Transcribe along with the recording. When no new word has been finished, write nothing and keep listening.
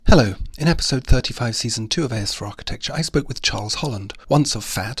Hello. In episode 35, season 2 of AS for Architecture, I spoke with Charles Holland, once of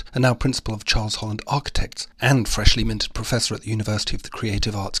FAT and now principal of Charles Holland Architects and freshly minted professor at the University of the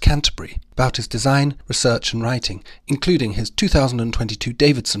Creative Arts Canterbury, about his design, research and writing, including his 2022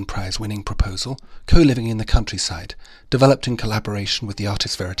 Davidson Prize winning proposal, Co-Living in the Countryside, developed in collaboration with the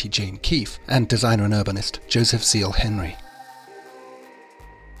artist verity Jane Keefe and designer and urbanist Joseph Zeal Henry.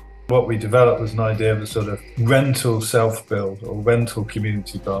 What we developed was an idea of a sort of rental self-build or rental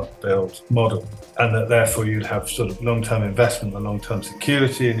community build model, and that therefore you'd have sort of long-term investment and long-term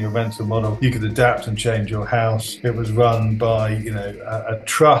security in your rental model. You could adapt and change your house. It was run by, a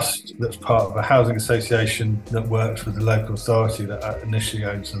trust that's part of a housing association that works with the local authority that initially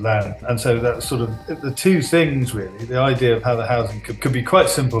owns the land. And so that's sort of the two things really, the idea of how the housing could be quite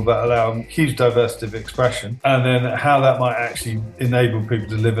simple but allow huge diversity of expression, and then how that might actually enable people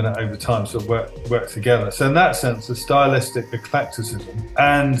to live in it over time, sort of work together. So in that sense, a stylistic eclecticism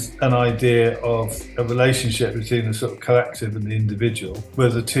and an idea of a relationship between the sort of collective and the individual were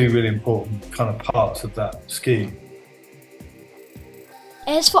the two really important kind of parts of that scheme.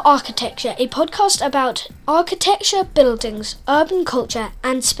 AS for Architecture, a podcast about architecture, buildings, urban culture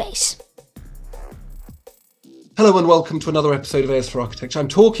and space. Hello and welcome to another episode of AS for Architecture. I'm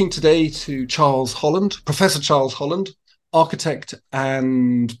talking today to Charles Holland, Professor Charles Holland, architect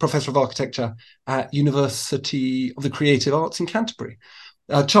and Professor of Architecture at University of the Creative Arts in Canterbury.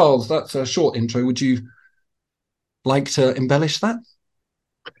 Charles, that's a short intro. Would you like to embellish that?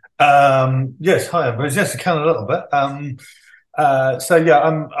 Yes, hi everybody. Yes, I can a little bit. I'm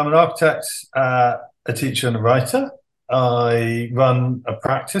an architect, a teacher and a writer. I run a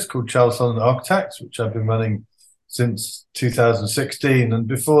practice called Charles Holland Architects, which I've been running since 2016. And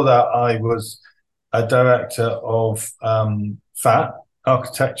before that, I was a director of FAT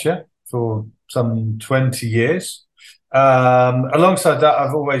architecture for some 20 years. Alongside that,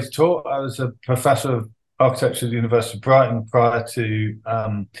 I've always taught. I was a professor of architecture at the University of Brighton prior to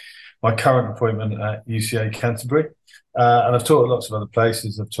my current appointment at UCA Canterbury. And I've taught at lots of other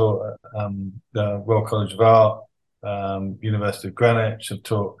places. I've taught at the Royal College of Art, University of Greenwich. I've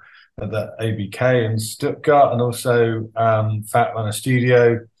taught at the ABK in Stuttgart, and also FAT ran a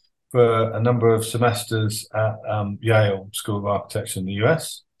studio for a number of semesters at Yale School of Architecture in the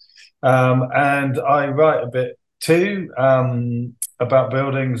US. And I write a bit too about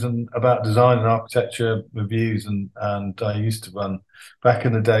buildings and about design and architecture reviews. And I used to run, back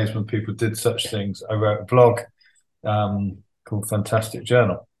in the days when people did such things, I wrote a blog called Fantastic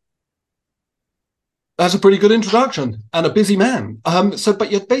Journal. That's a pretty good introduction and a busy man.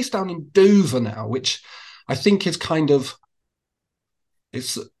 But you're based down in Dover now, which I think is kind of,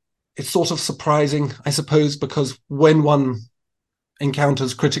 it's sort of surprising, I suppose, because when one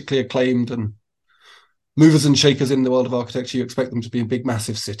encounters critically acclaimed and movers and shakers in the world of architecture, you expect them to be in big,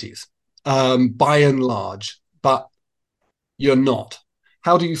 massive cities, by and large, but you're not.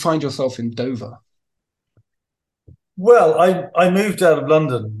 How do you find yourself in Dover? Well, I moved out of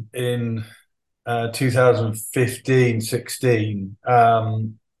London in 2015-16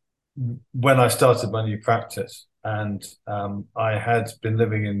 when I started my new practice. And I had been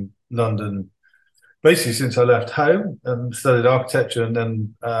living in London basically since I left home and studied architecture, and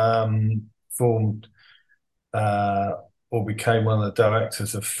then formed or became one of the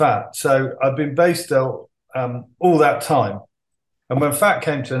directors of FAT. So I've been based out all that time. And when FAT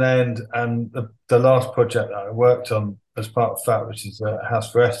came to an end, and the last project that I worked on as part of FAT, which is a House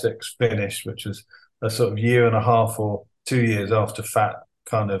for Essex, finished, which was a sort of year and a half or 2 years after FAT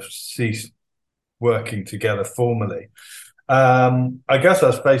kind of ceased working together formally. I guess I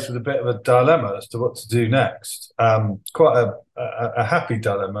was faced with a bit of a dilemma as to what to do next. Quite a happy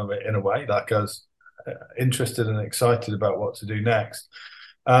dilemma in a way, like I was interested and excited about what to do next.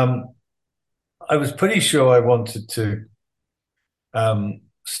 I was pretty sure I wanted to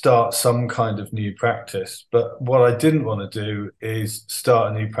start some kind of new practice, but what I didn't want to do is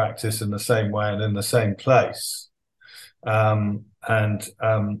start a new practice in the same way and in the same place.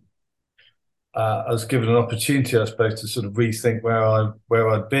 I was given an opportunity, I suppose, to sort of rethink where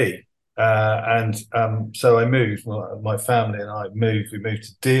I'd be. So I moved. My family and I moved. We moved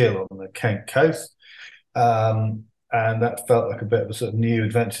to Deal on the Kent coast, and that felt like a bit of a sort of new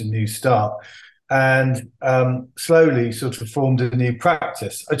adventure, new start. And slowly sort of formed a new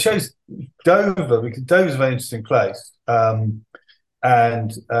practice. I chose Dover because Dover's a very interesting place, and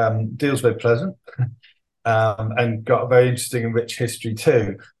Deal's very pleasant. And got a very interesting and rich history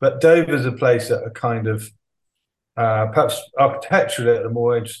too. But Dover's a place at a kind of, perhaps architecturally, at a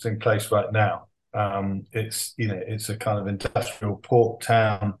more interesting place right now. It's a kind of industrial port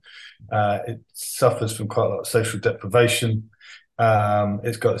town. It suffers from quite a lot of social deprivation.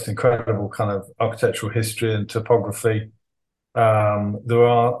 It's got this incredible kind of architectural history and topography. There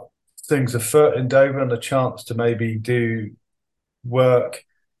are things afoot in Dover and a chance to maybe do work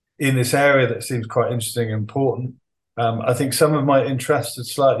in this area that seems quite interesting and important. I think some of my interests had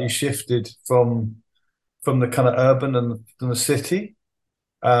slightly shifted from the kind of urban and the city,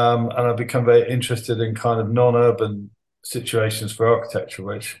 and I've become very interested in kind of non-urban situations for architecture,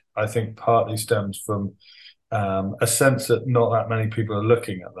 which I think partly stems from a sense that not that many people are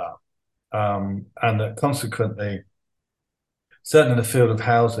looking at that, and that consequently, certainly in the field of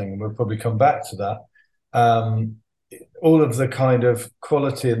housing, and we'll probably come back to that. All of the kind of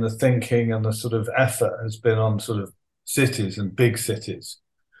quality and the thinking and the sort of effort has been on sort of cities and big cities.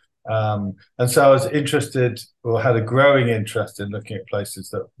 And so I was interested, or had a growing interest in looking at places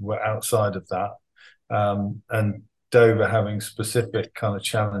that were outside of that, and Dover having specific kind of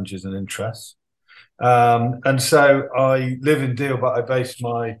challenges and interests. And so I live in Deal, but I based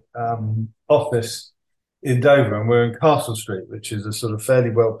my office in Dover, and we're in Castle Street, which is a sort of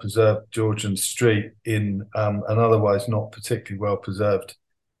fairly well-preserved Georgian street in an otherwise not particularly well-preserved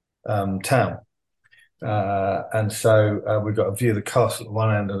town. And so we've got a view of the castle at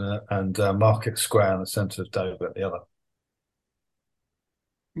one end and Market Square in the centre of Dover at the other.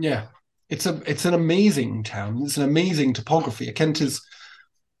 Yeah, it's an amazing town. It's an amazing topography. Kent is,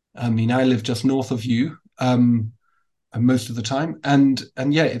 I mean, I live just north of you most of the time, and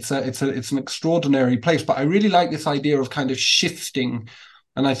yeah, it's an extraordinary place. But I really like this idea of kind of shifting,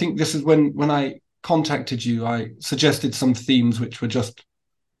 and I think this is when I contacted you, I suggested some themes which were just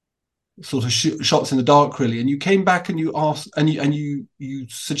sort of shots in the dark, really. And you came back and you asked, and you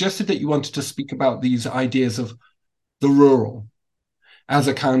suggested that you wanted to speak about these ideas of the rural as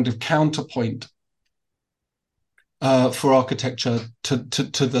a kind of counterpoint for architecture to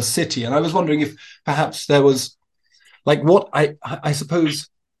the city. And I was wondering if perhaps there was, like, what I suppose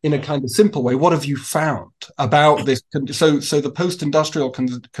in a kind of simple way, what have you found about this? So the post-industrial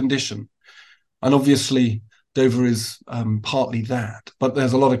condition, and obviously Dover is partly that, but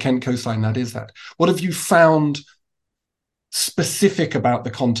there's a lot of Kent coastline that is that. What have you found specific about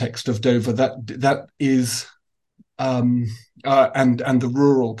the context of Dover that is and the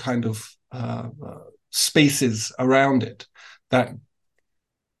rural kind of spaces around it that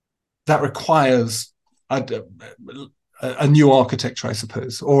requires a new architecture, I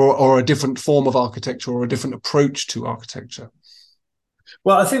suppose, or a different form of architecture, or a different approach to architecture?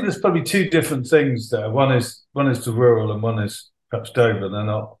 Well, I think there's probably two different things there. One is the rural, and one is perhaps Dover. They're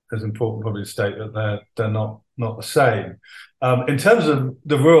not as important, probably, to state that they're not the same. In terms of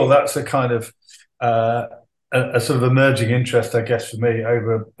the rural, that's a kind of a sort of emerging interest, I guess, for me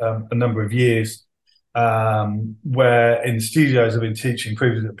over a number of years. Where in studios I've been teaching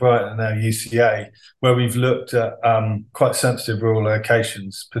previously at Brighton and now UCA, where we've looked at quite sensitive rural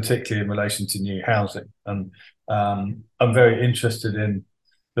locations, particularly in relation to new housing. And I'm very interested in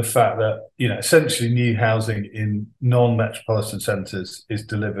the fact that, essentially new housing in non-metropolitan centres is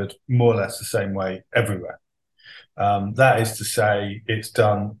delivered more or less the same way everywhere. That is to say, it's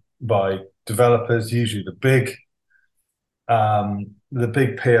done by developers, usually the big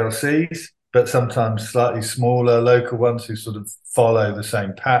PLCs, but sometimes slightly smaller local ones who sort of follow the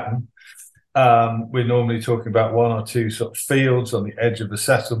same pattern. We're normally talking about one or two sort of fields on the edge of the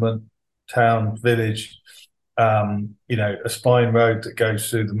settlement, town, village, a spine road that goes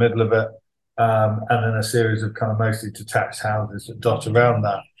through the middle of it, and then a series of kind of mostly detached houses that dot around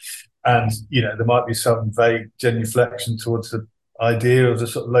that. And, there might be some vague genuflection towards the idea of the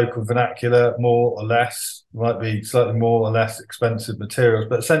sort of local vernacular, more or less. Might be slightly more or less expensive materials,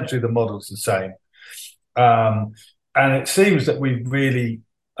 but essentially the model's the same. And it seems that we've really,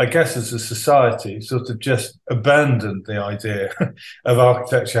 I guess, as a society, sort of just abandoned the idea of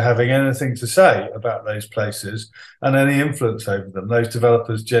architecture having anything to say about those places and any influence over them. Those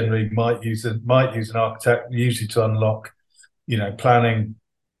developers generally might use an architect, usually to unlock, planning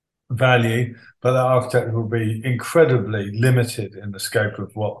value, but that architect will be incredibly limited in the scope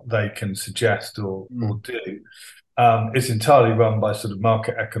of what they can suggest or do. It's entirely run by sort of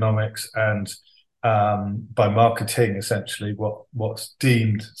market economics and by marketing, essentially, what's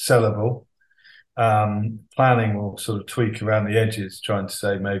deemed sellable. Planning will sort of tweak around the edges, trying to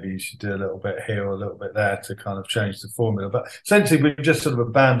say maybe you should do a little bit here or a little bit there to kind of change the formula. But essentially, we've just sort of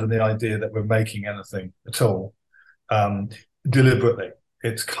abandoned the idea that we're making anything at all deliberately.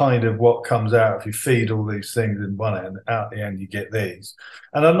 It's kind of what comes out if you feed all these things in one end, out the end you get these.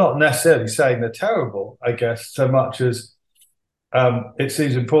 And I'm not necessarily saying they're terrible, I guess, so much as it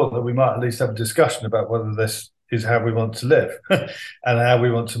seems important that we might at least have a discussion about whether this is how we want to live and how we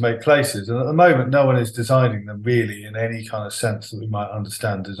want to make places. And at the moment, no one is designing them really in any kind of sense that we might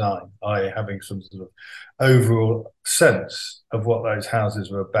understand design, i.e. having some sort of overall sense of what those houses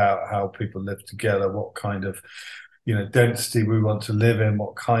are about, how people live together, what kind of density we want to live in,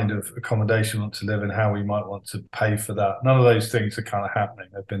 what kind of accommodation we want to live in, how we might want to pay for that. None of those things are kind of happening.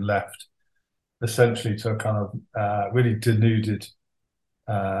 They've been left essentially to a kind of really denuded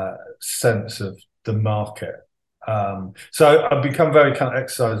sense of the market. So I've become very kind of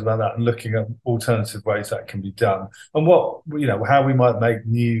excited about that and looking at alternative ways that can be done, and what how we might make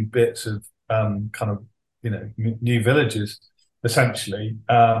new bits of new villages essentially.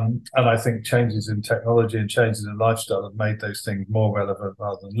 And I think changes in technology and changes in lifestyle have made those things more relevant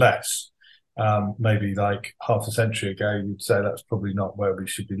rather than less. Maybe like half a century ago, you'd say that's probably not where we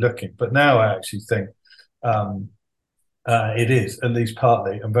should be looking. But now I actually think it is, at least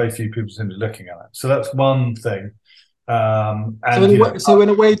partly, and very few people seem to be looking at it. So that's one thing. So in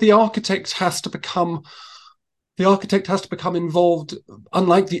a way, the architect has to become involved,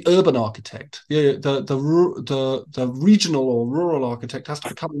 unlike the urban architect. The regional or rural architect has to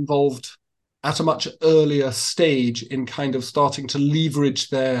become involved at a much earlier stage in kind of starting to leverage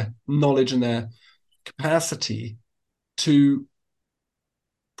their knowledge and their capacity to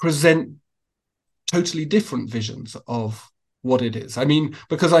present totally different visions of what it is. I mean,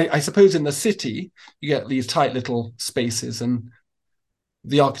 because I suppose in the city, you get these tight little spaces and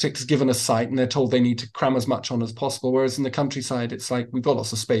the architect is given a site and they're told they need to cram as much on as possible. Whereas in the countryside, it's like, we've got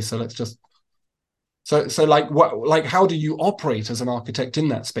lots of space, so let's just... So like how do you operate as an architect in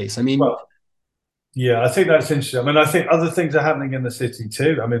that space? I mean... Well, yeah, I think that's interesting. I mean, I think other things are happening in the city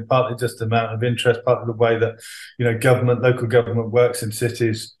too. I mean, partly just the amount of interest, partly the way that, local government works in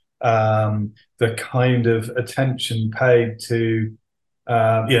cities, the kind of attention paid to,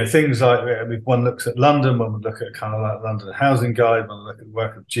 things like, if one looks at London, one would look at kind of like London Housing Guide, one would look at the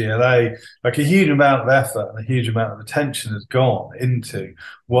work of GLA, like a huge amount of effort and a huge amount of attention has gone into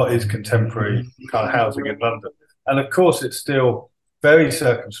what is contemporary kind of housing in London. And of course, it's still very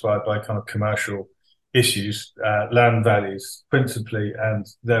circumscribed by kind of commercial issues, land values principally, and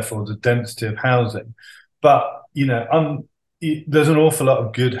therefore the density of housing. But, there's an awful lot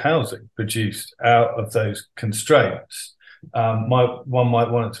of good housing produced out of those constraints. One might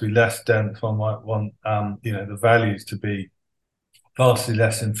want it to be less dense, one might want, the values to be vastly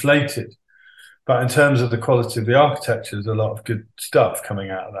less inflated. But in terms of the quality of the architecture, there's a lot of good stuff coming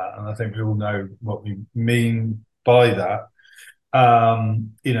out of that. And I think we all know what we mean by that.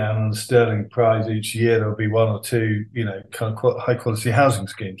 On the Sterling Prize each year, there'll be one or two, kind of high quality housing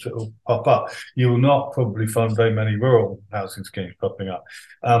schemes that will pop up. You will not probably find very many rural housing schemes popping up.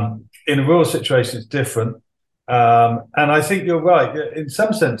 In a rural situation, it's different. And I think you're right. In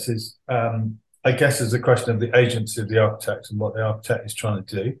some senses, I guess it's a question of the agency of the architect and what the architect is trying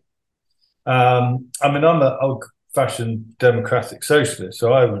to do. I mean, I'm an old-fashioned democratic socialist,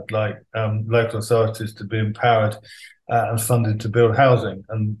 so I would like local authorities to be empowered and funded to build housing,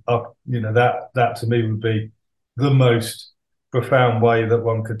 and that to me would be the most profound way that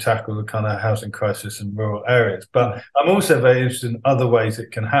one could tackle the kind of housing crisis in rural areas. But I'm also very interested in other ways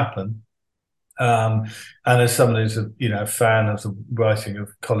it can happen. And as someone who's a fan of the writing of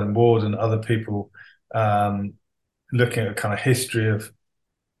Colin Ward and other people, looking at a kind of history of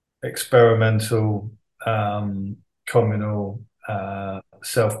experimental, communal,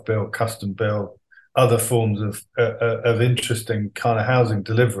 self-built, custom-built, other forms of interesting kind of housing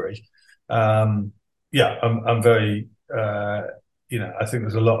delivery. I'm very, I think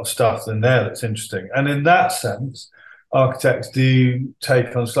there's a lot of stuff in there that's interesting. And in that sense, architects do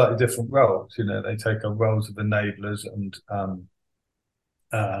take on slightly different roles. They take on roles of enablers and,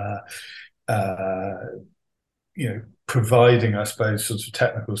 providing, I suppose, sorts of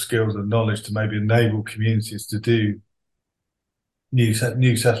technical skills and knowledge to maybe enable communities to do new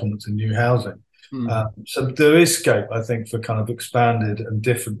settlements and new housing. So there is scope, I think, for kind of expanded and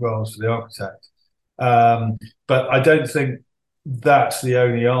different roles for the architect. But I don't think that's the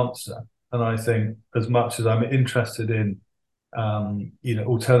only answer. And I think as much as I'm interested in,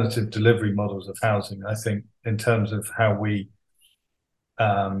 alternative delivery models of housing, I think in terms of how we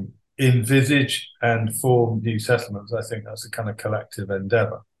envisage and form new settlements, I think that's a kind of collective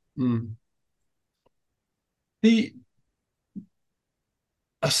endeavor.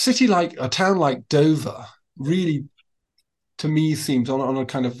 A town like Dover really, to me, seems on a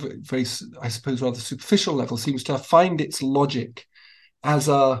kind of very, I suppose, rather superficial level, seems to find its logic as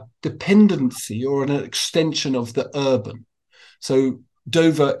a dependency or an extension of the urban. So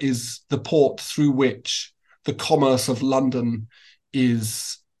Dover is the port through which the commerce of London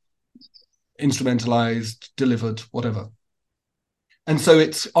is instrumentalized, delivered, whatever. And so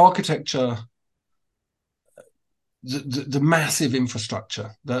it's architecture, the massive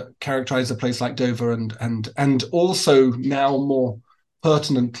infrastructure that characterized a place like Dover, and also now more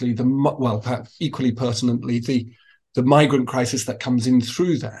pertinently, perhaps equally pertinently, the migrant crisis that comes in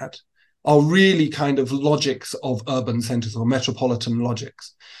through that, are really kind of logics of urban centers or metropolitan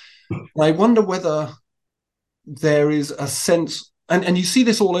logics. And I wonder whether there is a sense, and you see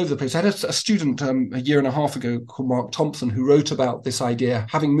this all over the place. I had a student a year and a half ago called Mark Thompson who wrote about this idea,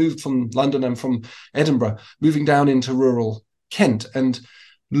 having moved from London and from Edinburgh, moving down into rural Kent and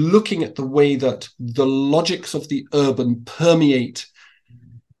looking at the way that the logics of the urban permeate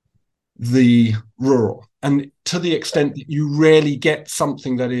the rural, and to the extent that you rarely get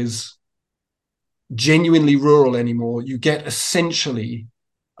something that is genuinely rural anymore. You get essentially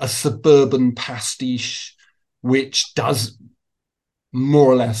a suburban pastiche which does more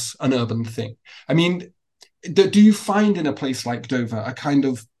or less an urban thing. I mean, do you find in a place like Dover a kind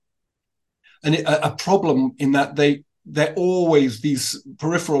of a problem in that they're always, these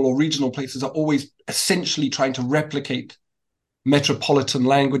peripheral or regional places are always essentially trying to replicate metropolitan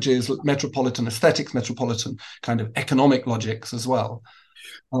languages, metropolitan aesthetics, metropolitan kind of economic logics as well?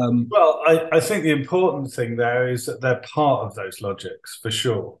 Well, I think the important thing there is that they're part of those logics for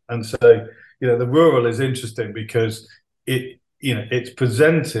sure. And so, the rural is interesting because it's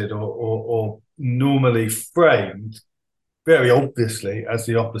presented or normally framed very obviously as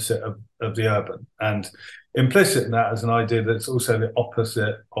the opposite of the urban, and implicit in that is an idea that's also the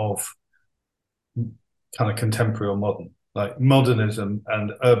opposite of kind of contemporary or modern. Like modernism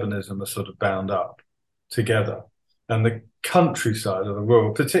and urbanism are sort of bound up together. And the countryside of the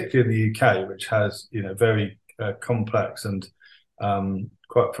rural, particularly in the UK, which has very complex and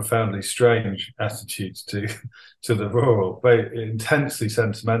quite profoundly strange attitudes to the rural, very intensely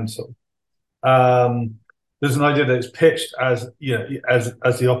sentimental. There's an idea that it's pitched as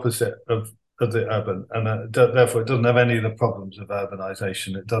as the opposite of the urban, and therefore it doesn't have any of the problems of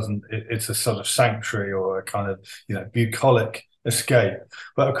urbanization. It's a sort of sanctuary or a kind of bucolic escape.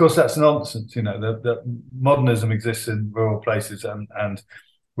 But of course that's nonsense. That modernism exists in rural places, and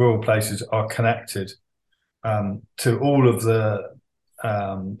rural places are connected to all of the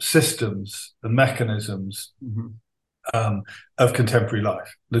systems, the mechanisms of contemporary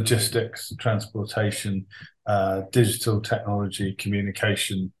life: logistics, transportation, digital technology,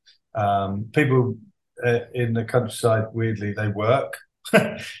 communication. People in the countryside, weirdly, they work.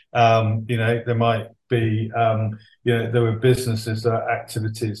 There might be, there are businesses, there are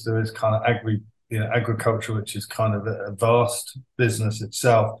activities, there is kind of agriculture, which is kind of a vast business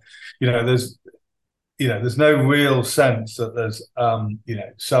itself. There's no real sense that there's,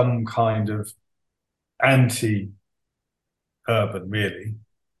 some kind of anti-urban, really.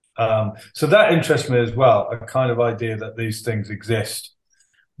 So that interests me as well, a kind of idea that these things exist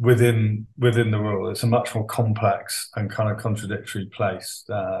within the rural. It's a much more complex and kind of contradictory place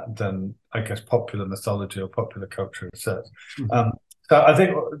than, I guess, popular mythology or popular culture says. So I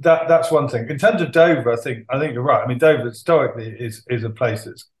think that's one thing. In terms of Dover, I think you're right. I mean, Dover historically is a place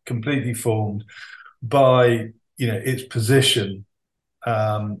that's completely formed by its position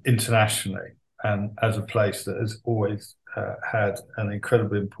internationally, and as a place that has always had an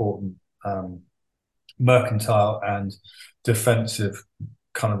incredibly important mercantile and defensive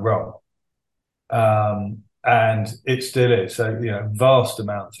kind of role, and it still is. So vast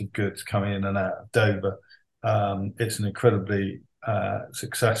amounts of goods coming in and out of Dover. It's an incredibly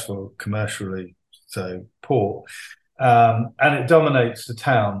successful commercially port, and it dominates the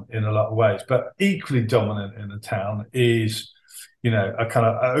town in a lot of ways. But equally dominant in the town is a kind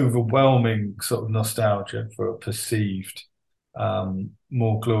of overwhelming sort of nostalgia for a perceived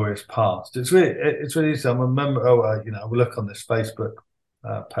more glorious past. It's really easy. I remember. I will look on this Facebook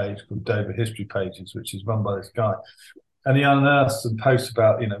page called Dover History Pages, which is run by this guy, and he unearths and posts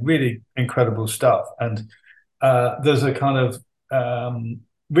about really incredible stuff. And there's a kind of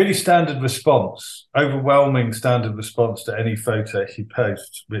really standard response, overwhelming standard response to any photo he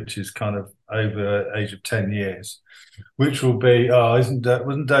posts, which is kind of over the age of 10 years, which will be, wasn't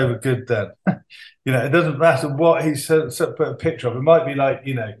Dover good then? It doesn't matter what he put a picture of. It might be like,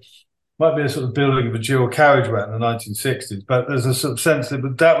 might be a sort of building of a dual carriageway in the 1960s, but there's a sort of sense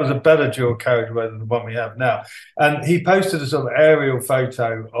that was a better dual carriageway than the one we have now. And he posted a sort of aerial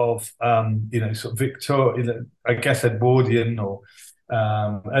photo of, sort of Victorian, I guess Edwardian or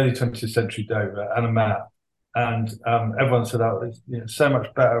early 20th century Dover, and a map. And everyone said, oh, it's so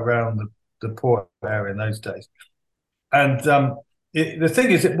much better around the port area in those days. And the thing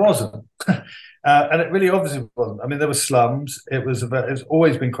is, it wasn't. And it really obviously wasn't. I mean, there were slums. It's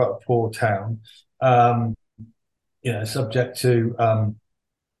always been quite a poor town, um, subject to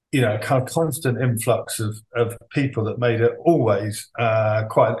a kind of constant influx of people that made it always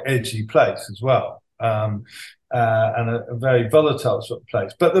quite an edgy place as well, and a very volatile sort of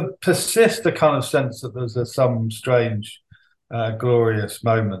place. But there persists a kind of sense that there's some strange, glorious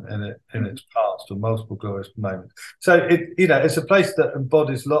moment in its past, or multiple glorious moments. So it's a place that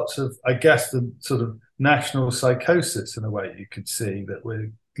embodies lots of, I guess, the sort of national psychosis in a way you could see that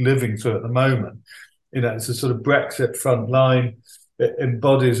we're living through at the moment. It's a sort of Brexit front line. It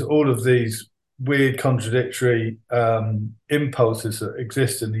embodies all of these weird, contradictory impulses that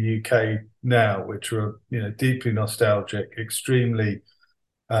exist in the UK now, which are deeply nostalgic, extremely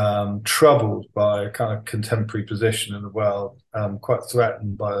troubled by a kind of contemporary position in the world, quite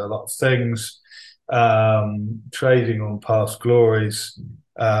threatened by a lot of things, trading on past glories,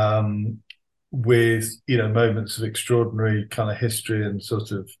 with moments of extraordinary kind of history and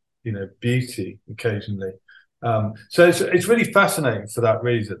sort of beauty occasionally. So it's really fascinating for that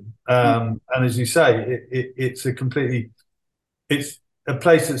reason. And as you say, it's a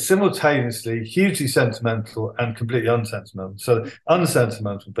place that's simultaneously hugely sentimental and completely unsentimental. So the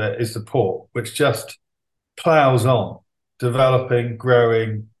unsentimental bit is the port, which just plows on, developing,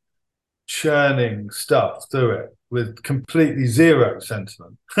 growing, churning stuff through it with completely zero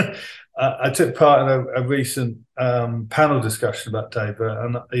sentiment. I took part in a recent panel discussion about Dover,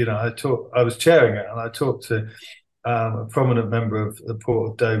 and I was chairing it, and I talked to a prominent member of the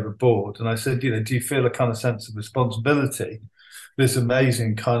Port of Dover board, and I said, do you feel a kind of sense of responsibility? This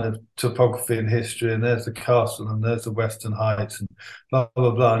amazing kind of topography and history, and there's the castle, and there's the Western Heights, and blah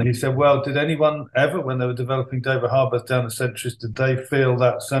blah blah. And he said, well, did anyone ever, when they were developing Dover Harbour down the centuries, did they feel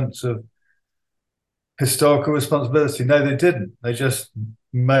that sense of historical responsibility? No, they didn't. They just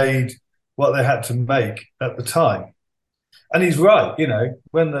made what they had to make at the time. And he's right.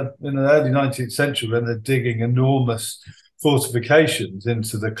 When in the early 19th century, when they're digging enormous fortifications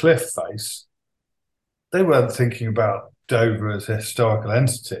into the cliff face, they weren't thinking about Dover as a historical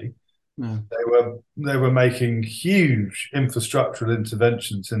entity. No. They were making huge infrastructural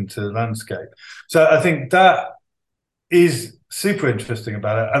interventions into the landscape. So I think that is super interesting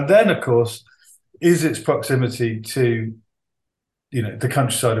about it. And then, of course, is its proximity to the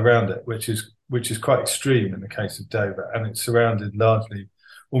countryside around it, which is quite extreme in the case of Dover, and it's surrounded largely,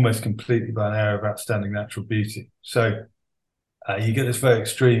 almost completely, by an area of outstanding natural beauty. So you get this very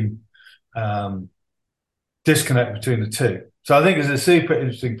extreme disconnect between the two. So I think it's a super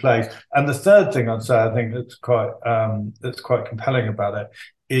interesting place. And the third thing I'd say, I think that's quite compelling about it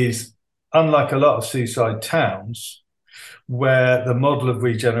is, unlike a lot of seaside towns, where the model of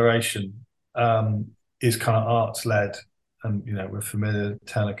regeneration is kind of arts led, and we're familiar with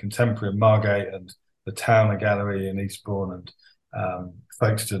Turner Contemporary and Margate and the Towner Gallery in Eastbourne and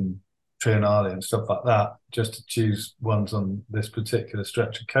Folkestone Triennale and stuff like that, just to choose ones on this particular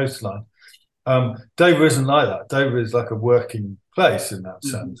stretch of coastline. Dover isn't like that. Dover is like a working place in that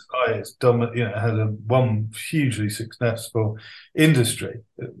sense. It's dominant, it has one hugely successful industry.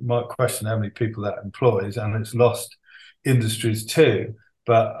 It might question how many people that employs, and it's lost industries too.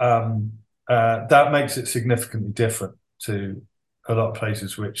 But that makes it significantly different to a lot of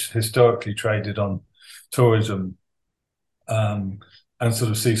places which historically traded on tourism and sort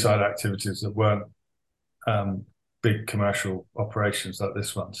of seaside activities that weren't big commercial operations like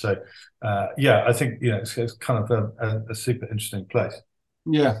this one. So I think it's kind of a super interesting place.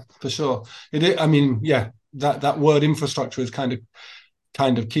 Yeah, for sure. I mean, that word infrastructure is kind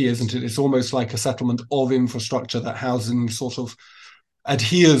of key, isn't it? It's almost like a settlement of infrastructure that housing sort of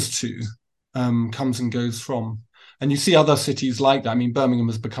adheres to, comes and goes from. And you see other cities like that. I mean, Birmingham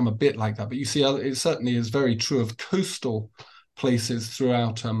has become a bit like that, but you see it certainly is very true of coastal places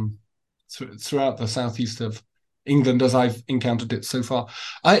throughout the southeast of England, as I've encountered it so far.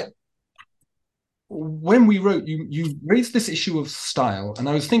 When we wrote, you raised this issue of style, and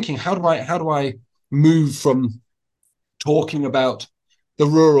I was thinking, how do I move from talking about the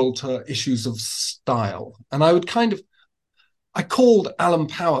rural to issues of style? And I called Alan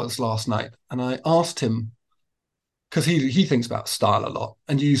Powers last night, and I asked him, because he thinks about style a lot,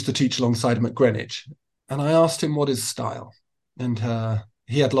 and you used to teach alongside him at Greenwich. And I asked him, what is style? And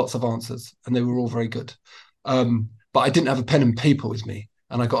he had lots of answers, and they were all very good. But I didn't have a pen and paper with me,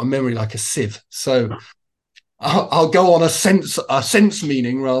 and I got a memory like a sieve. So I'll go on a sense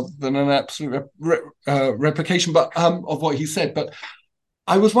meaning rather than an absolute replication, but of what he said. But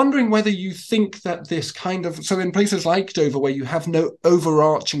I was wondering whether you think that this kind of, so in places like Dover, where you have no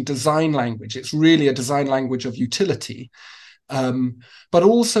overarching design language, it's really a design language of utility. but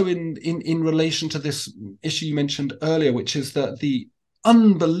also in relation to this issue you mentioned earlier, which is that the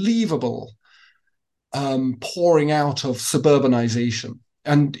unbelievable pouring out of suburbanization.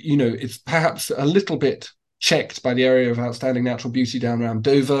 And, it's perhaps a little bit checked by the area of outstanding natural beauty down around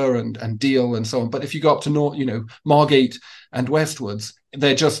Dover and Deal and so on. But if you go up to North, Margate and westwards,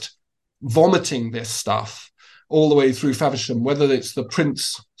 they're just vomiting this stuff all the way through Faversham, whether it's the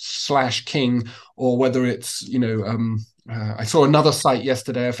Prince/King or whether it's, I saw another site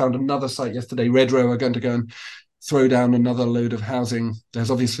yesterday. I found another site yesterday. Redrow are going to go and throw down another load of housing. There's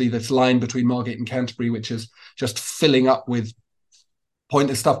obviously this line between Margate and Canterbury, which is just filling up with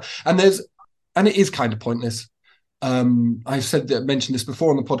pointless stuff. And it is kind of pointless. I've mentioned this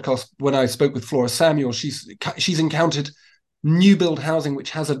before on the podcast when I spoke with Flora Samuel. She's encountered new build housing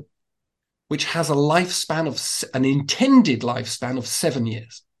which has a lifespan of an intended lifespan of 7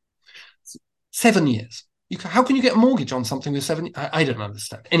 years. 7 years. How can you get a mortgage on something with 7 years? I don't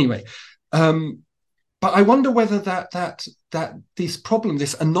understand. Anyway, but I wonder whether that this problem,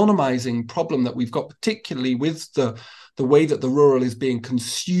 this anonymizing problem that we've got, particularly with the way that the rural is being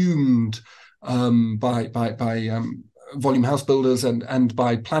consumed by volume house builders and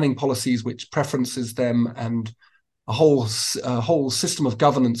by planning policies which preferences them, and a whole system of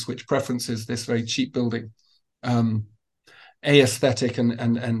governance which preferences this very cheap building, aesthetic and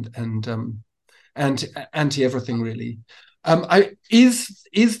anti everything really.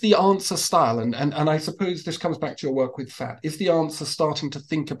 Is the answer style, and I suppose this comes back to your work with FAT, is the answer starting to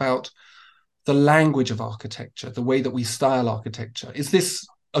think about the language of architecture, the way that we style architecture? Is this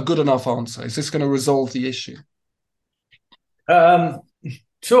a good enough answer? Is this going to resolve the issue?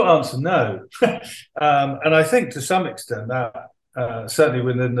 Short answer, no. And I think to some extent that certainly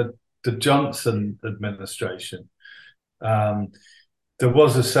within the Johnson administration, there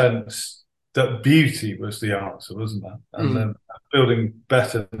was a sense that beauty was the answer, wasn't there? And the Building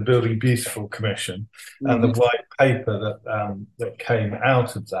Better, the Building Beautiful Commission, and the white paper that came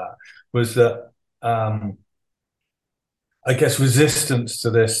out of that was that I guess resistance to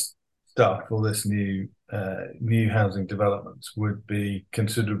this stuff, or this new housing developments, would be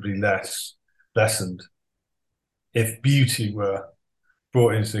considerably lessened if beauty were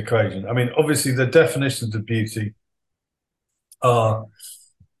brought into the equation. I mean, obviously the definitions of beauty are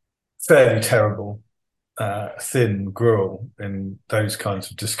fairly terrible, thin gruel in those kinds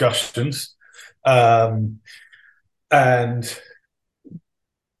of discussions, and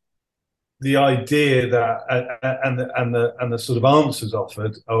the idea that and the sort of answers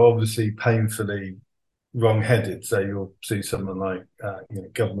offered are obviously painfully wrong-headed. So you'll see someone like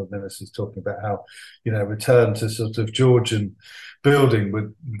government ministers talking about how return to sort of Georgian building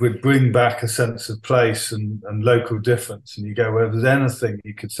would bring back a sense of place and local difference. And you go, well, if there's anything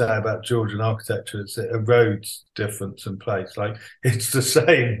you could say about Georgian architecture, it's it erodes difference and place. Like, it's the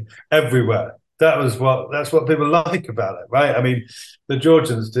same everywhere. That's what people like about it, right? I mean, the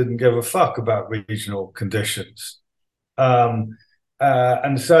Georgians didn't give a fuck about regional conditions.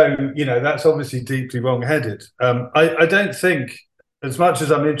 And so, that's obviously deeply wrong-headed. I don't think, as much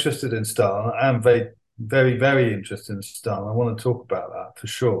as I'm interested in style, I am very, very, very interested in style. I want to talk about that for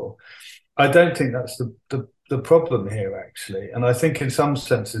sure. I don't think that's the problem here, actually. And I think in some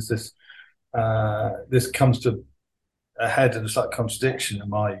senses this comes to a head and a slight contradiction in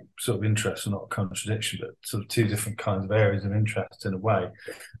my sort of interest, or not a contradiction, but sort of two different kinds of areas of interest in a way.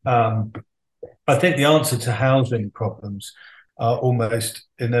 I think the answer to housing problems are almost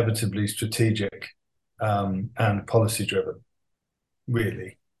inevitably strategic and policy driven,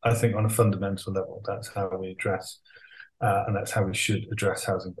 really. I think on a fundamental level, that's how we address and that's how we should address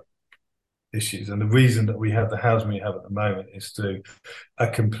housing issues. And the reason that we have the housing we have at the moment is through a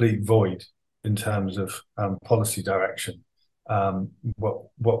complete void in terms of policy direction.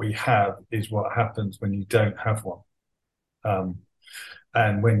 What we have is what happens when you don't have one.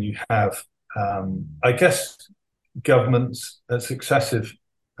 And when you have, I guess, governments, successive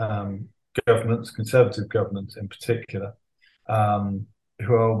governments, conservative governments in particular,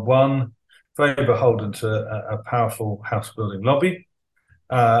 who are, one, very beholden to a powerful house building lobby,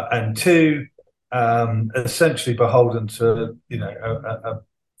 and two, essentially beholden to a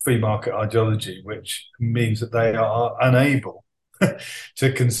free market ideology, which means that they are unable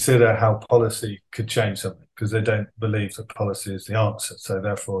to consider how policy could change something, because they don't believe that policy is the answer. So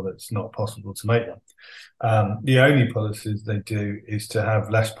therefore, it's not possible to make them. The only policies they do is to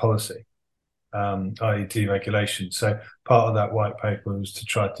have less policy, i.e. deregulation. So part of that white paper was to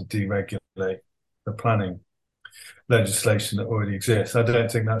try to deregulate the planning legislation that already exists. I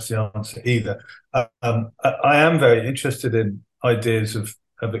don't think that's the answer either. I am very interested in ideas of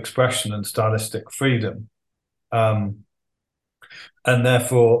expression and stylistic freedom. and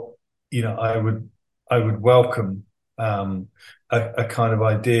therefore, I would welcome a kind of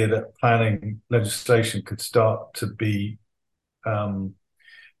idea that planning legislation could start to be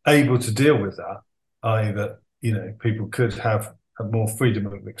able to deal with that, i.e., that people could have a more freedom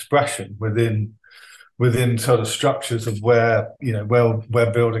of expression within sort of structures of where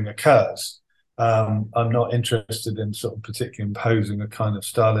building occurs. I'm not interested in sort of particularly imposing a kind of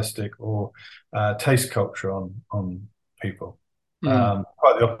stylistic or taste culture on people.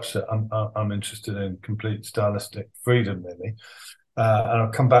 Quite the opposite. I'm interested in complete stylistic freedom, really. And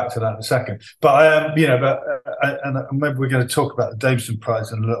I'll come back to that in a second. But I am, and maybe we're going to talk about the Davison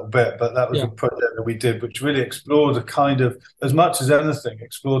Prize in a little bit. But that was a project that we did, which really explored a kind of, as much as anything,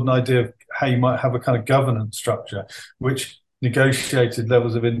 explored an idea of how you might have a kind of governance structure, which negotiated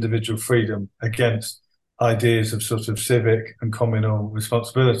levels of individual freedom against ideas of sort of civic and communal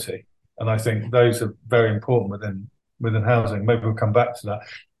responsibility. And I think those are very important within housing. Maybe we'll come back to that.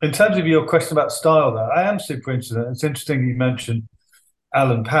 In terms of your question about style, though, I am super interested. It's interesting you mentioned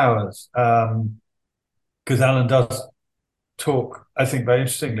Alan Powers, because Alan does talk, I think, very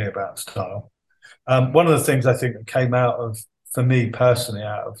interestingly about style. One of the things I think that came out of, for me personally,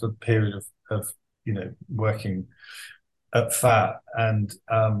 out of the period of working at FAT and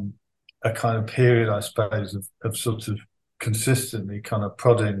a kind of period, I suppose, of sort of consistently kind of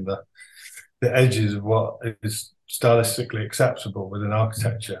prodding the edges of what is stylistically acceptable within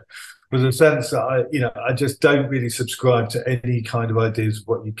architecture, with a sense that I just don't really subscribe to any kind of ideas of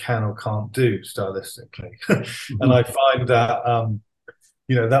what you can or can't do stylistically. And I find that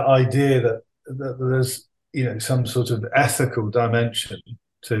that idea that there's some sort of ethical dimension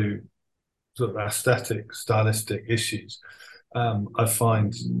to sort of aesthetic, stylistic issues, I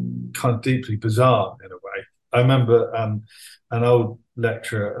find kind of deeply bizarre in a way. I remember an old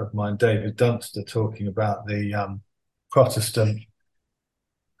lecturer of mine, David Dunster, talking about the Protestant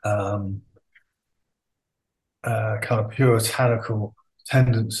kind of puritanical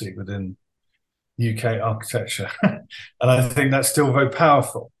tendency within UK architecture. And I think that's still very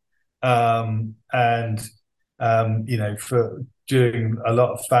powerful. For during a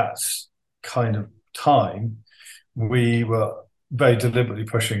lot of FAT's kind of time, we were very deliberately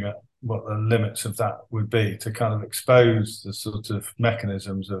pushing at what the limits of that would be to kind of expose the sort of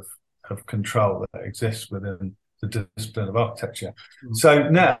mechanisms of control that exists within the discipline of architecture. So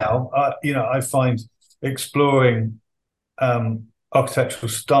now, I find exploring architectural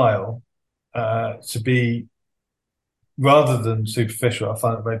style to be, rather than superficial, I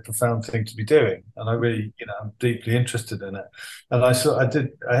find it a very profound thing to be doing, and I really, I'm deeply interested in it. And I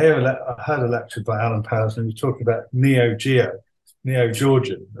heard a lecture by Alan Powers, and he was talking about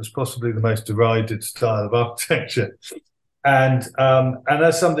Neo-Georgian as possibly the most derided style of architecture, and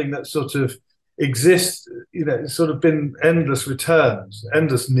that's something that sort of exists. It's sort of been endless returns,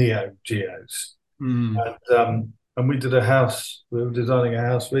 endless neo-geos, and we did we were designing a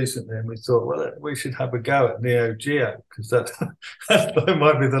house recently, and we thought, well, we should have a go at Neo Geo, because that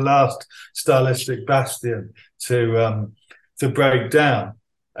might be the last stylistic bastion to break down,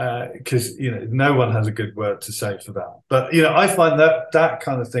 because no one has a good word to say for that. But I find that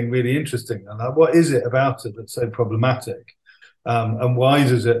kind of thing really interesting, and what is it about it that's so problematic, and why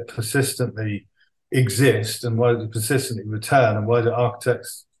does it persistently exist, and why does it persistently return, and why do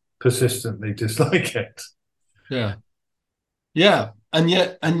architects persistently dislike it? Yeah, and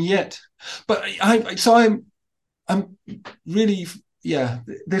yet, but I'm really,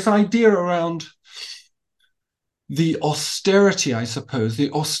 this idea around the austerity, I suppose, the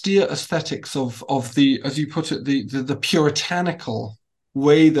austere aesthetics of the, as you put it, the puritanical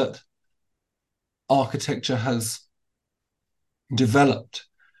way that architecture has developed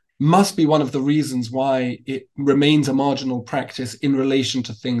must be one of the reasons why it remains a marginal practice in relation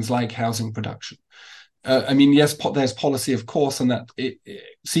to things like housing production. Yes, there's policy, of course, and that it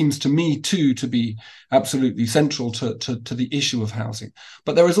seems to me too to be absolutely central to the issue of housing.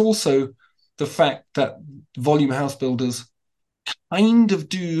 But there is also the fact that volume house builders kind of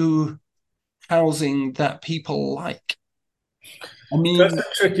do housing that people like. That's a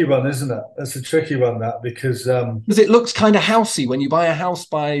tricky one, isn't it? That's a tricky one, that, because it looks kind of housey. When you buy a house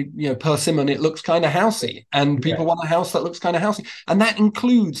by Persimmon, it looks kind of housey, and people want a house that looks kind of housey, and that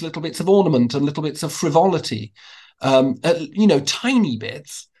includes little bits of ornament and little bits of frivolity, tiny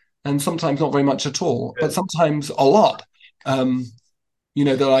bits, and sometimes not very much at all, but sometimes a lot.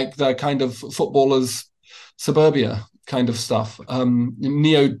 They're like the kind of footballers' suburbia kind of stuff,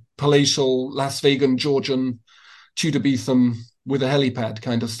 neo-palatial Las Vegan Georgian Tudor Beetham with a helipad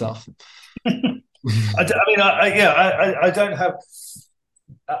kind of stuff. I don't have.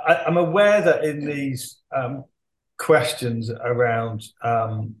 I'm aware that in these questions around,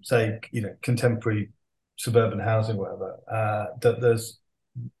 say, contemporary suburban housing, whatever, that there's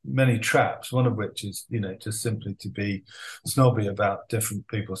many traps, one of which is, just simply to be snobby about different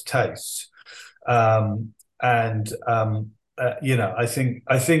people's tastes. I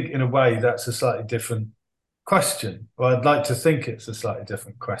think in a way that's a slightly different question. Well, I'd like to think it's a slightly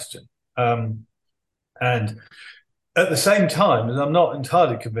different question. And at the same time, and I'm not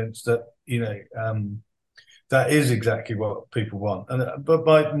entirely convinced that, that is exactly what people want. But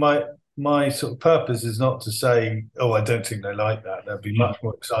my sort of purpose is not to say, oh, I don't think they like that. They'd be much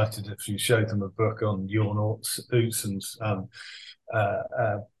more excited if you showed them a book on Jorn Utsen's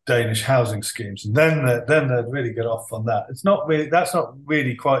Danish housing schemes, and then they'd really get off on that. That's not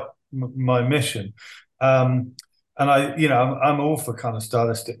really quite my mission. And I'm all for kind of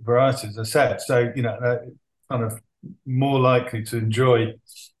stylistic variety, as I said. So, kind of more likely to enjoy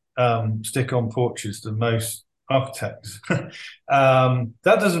stick-on porches than most architects. That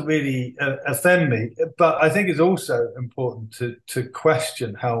doesn't really offend me, but I think it's also important to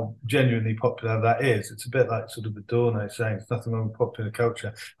question how genuinely popular that is. It's a bit like sort of Adorno saying there's nothing wrong with popular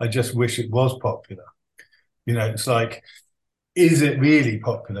culture. I just wish it was popular. It's like, is it really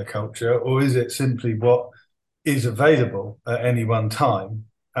popular culture, or is it simply what is available at any one time?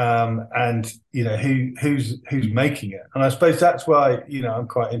 And who's making it? And I suppose that's why I'm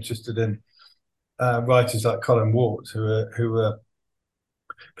quite interested in writers like Colin Ward, who are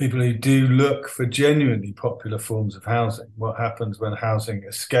people who do look for genuinely popular forms of housing. What happens when housing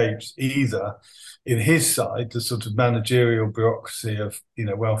escapes either, in his side, the sort of managerial bureaucracy of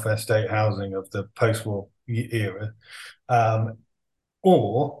welfare state housing of the post-war era,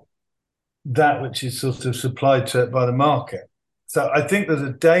 or that which is sort of supplied to it by the market. So I think there's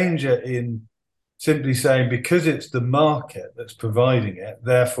a danger in simply saying because it's the market that's providing it,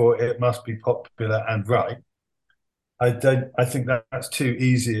 therefore it must be popular and right. I think that's too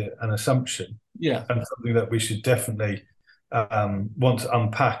easy an assumption. Yeah. And something that we should definitely want to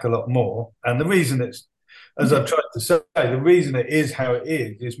unpack a lot more. And the reason it's, as I've tried to say, the reason it is how it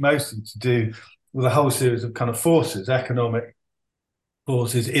is mostly to do with a whole series of kind of forces, economic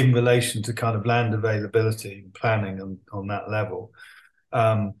forces in relation to kind of land availability and planning on that level.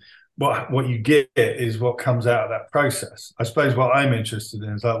 What you get is what comes out of that process. I suppose what I'm interested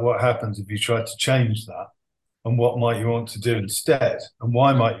in is like what happens if you try to change that, and what might you want to do instead, and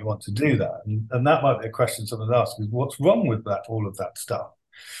why might you want to do that? And that might be a question someone asks: is what's wrong with that? All of that stuff.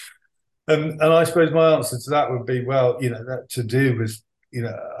 And I suppose my answer to that would be, well, that to do with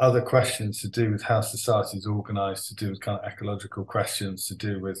other questions to do with how society is organized, to do with kind of ecological questions, to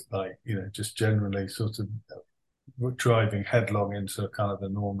do with like just generally sort of driving headlong into a kind of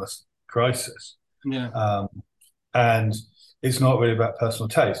enormous crisis. Yeah. And it's not really about personal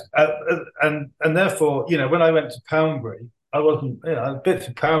taste. And therefore, when I went to Poundbury, I wasn't, bits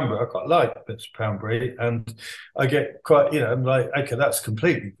of Poundbury, I quite like bits of Poundbury, and I get quite, I'm like, okay, that's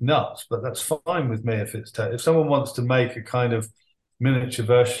completely nuts, but that's fine with me if if someone wants to make a kind of miniature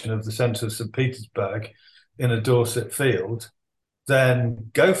version of the centre of St. Petersburg in a Dorset field,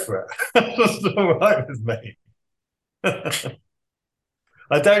 then go for it. That's all right with me.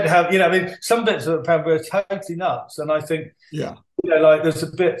 I don't have, some bits of Poundbury are totally nuts, and I think, yeah, like there's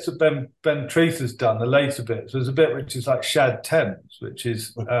a bit that Ben Treath has done, the later bits. There's a bit which is like Shad Thames, which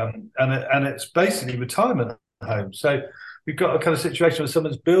is, and it's basically retirement homes. So we've got a kind of situation where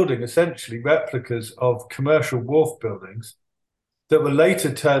someone's building essentially replicas of commercial wharf buildings that were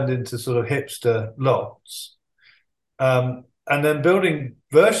later turned into sort of hipster lofts, and then building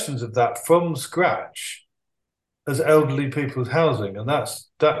versions of that from scratch as elderly people's housing. And that's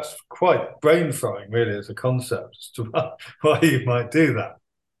quite brain frying, really, as a concept as to why you might do that.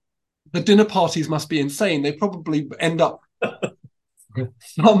 The dinner parties must be insane. They probably end up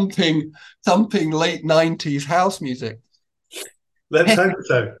thumping late 90s house music. Let's hope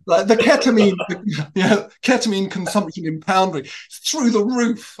so. Like the ketamine consumption in Poundbury is through the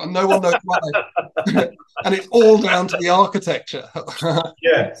roof, and no one knows why. And it's all down to the architecture.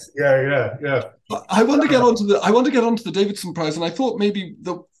 Yes, yeah. I want to get onto the Davidson Prize, and I thought maybe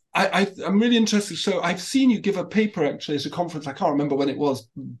I'm really interested. So I've seen you give a paper actually at a conference. I can't remember when it was,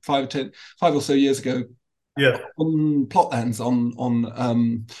 5 or so years ago. Yeah, on plotlands,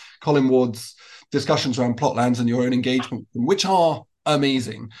 on Colin Ward's discussions around plotlands and your own engagement, which are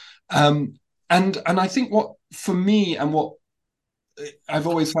amazing. And I think what for me and what I've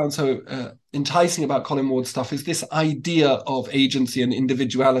always found so enticing about Colin Ward's stuff is this idea of agency and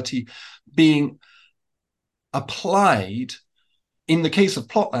individuality being applied, in the case of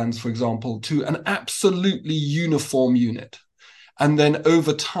plotlands, for example, to an absolutely uniform unit. And then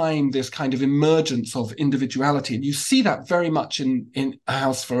over time, this kind of emergence of individuality. And you see that very much in A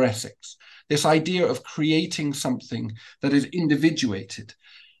House for Essex, this idea of creating something that is individuated.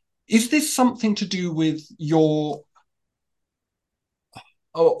 Is this something to do with your,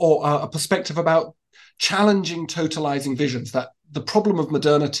 or a perspective about challenging totalizing visions, that the problem of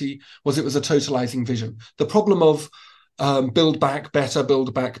modernity was it was a totalizing vision? The problem of build back better,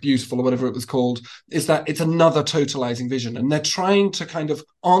 build back beautiful, or whatever it was called, is that it's another totalizing vision. And they're trying to kind of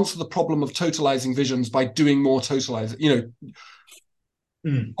answer the problem of totalizing visions by doing more totalizing,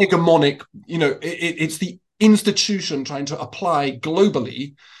 hegemonic, it's the institution trying to apply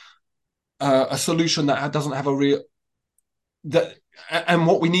globally a solution that doesn't have a real, that, and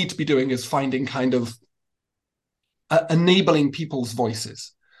what we need to be doing is finding kind of enabling people's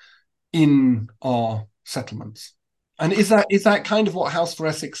voices in our settlements. And is that kind of what A House for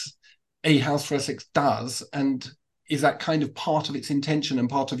Essex does? And is that kind of part of its intention and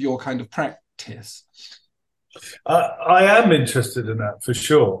part of your kind of practice? I am interested in that for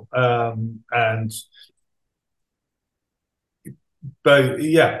sure, and both,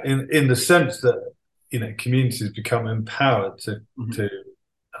 in the sense that communities become empowered to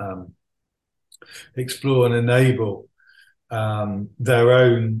explore and enable their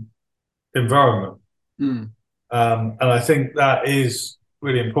own environment. And I think that is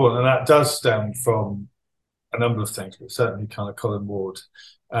really important, and that does stem from a number of things, but certainly kind of Colin Ward.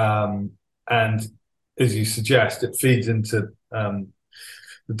 And as you suggest, it feeds into the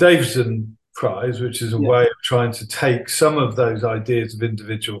Davison Prize, which is a way of trying to take some of those ideas of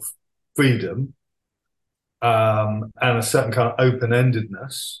individual freedom and a certain kind of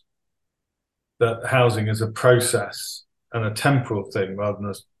open-endedness, that housing is a process and a temporal thing rather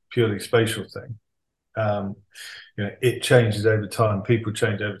than a purely spatial thing. It changes over time, people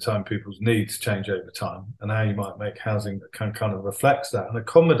change over time, people's needs change over time, and how you might make housing that kind of reflects that and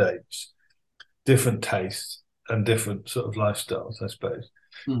accommodates different tastes and different sort of lifestyles, I suppose.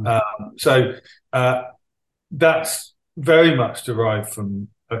 So that's very much derived from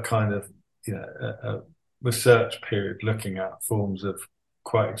a kind of a research period looking at forms of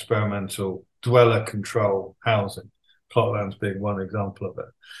quite experimental dweller control housing, plotlands being one example of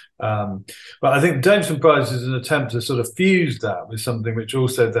it. But I think Davison Prize is an attempt to sort of fuse that with something which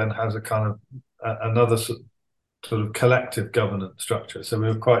also then has a kind of another sort of collective governance structure. So we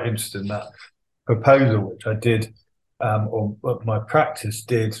were quite interested in that proposal, which I did, or my practice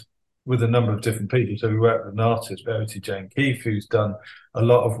did, with a number of different people. So we worked with an artist, Verity Jane Keefe, who's done a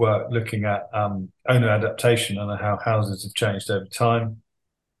lot of work looking at owner adaptation and how houses have changed over time,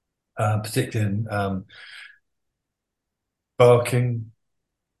 particularly in Barking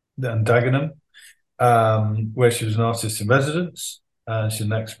and Dagenham, where she was an artist in residence. She had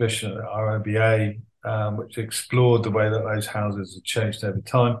an exhibition at ROBA, which explored the way that those houses have changed over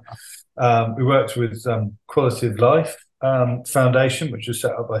time. We worked with Quality of Life Foundation, which was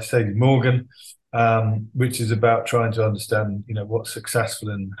set up by Sadie Morgan, which is about trying to understand, what's successful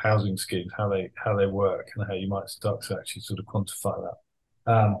in housing schemes, how they work, and how you might start to actually sort of quantify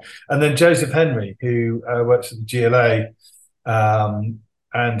that. And then Joseph Henry, who works at the GLA,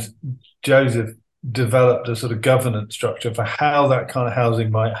 and Joseph developed a sort of governance structure for how that kind of housing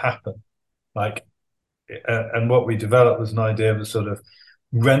might happen. And what we developed was an idea of a sort of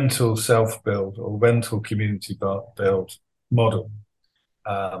rental self-build or rental community build model,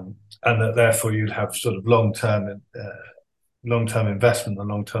 and that therefore you'd have sort of long-term investment and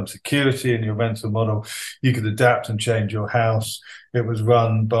long-term security in your rental model. You could adapt and change your house. It was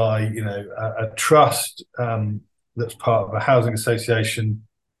run by a trust that's part of a housing association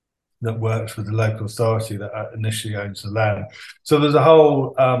that works with the local authority that initially owns the land. So there's a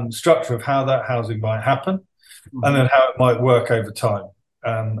whole structure of how that housing might happen, and then how it might work over time.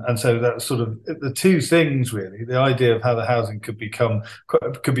 And so that's sort of the two things, really. The idea of how the housing could be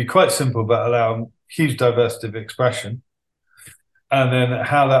quite simple, but allow huge diversity of expression, and then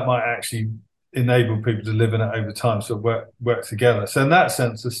how that might actually enable people to live in it over time, so work together. So in that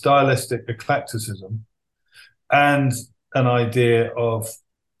sense, the stylistic eclecticism and an idea of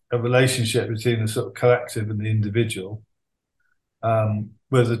a relationship between the sort of collective and the individual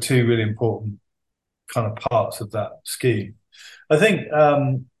were the two really important kind of parts of that scheme. I think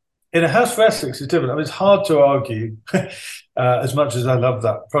in A House for Essex is different. I mean, it's hard to argue, as much as I love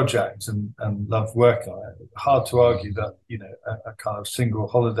that project and love working on it, hard to argue that, a kind of single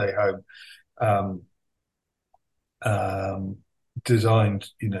holiday home designed,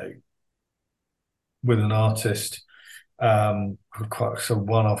 with an artist, quite a sort of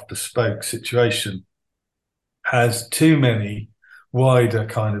one-off bespoke situation, has too many wider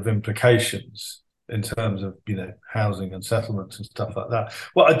kind of implications in terms of, housing and settlements and stuff like that.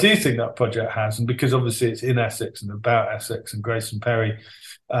 What I do think that project has, and because obviously it's in Essex and about Essex, and Grace and Perry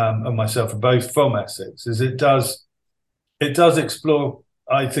and myself are both from Essex, is it does explore,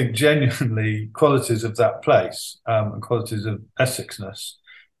 I think, genuinely qualities of that place, and qualities of Essexness.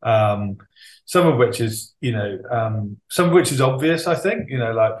 Some of which is, obvious, I think,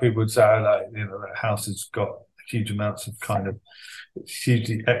 like people would say, that house has got huge amounts of kind of, it's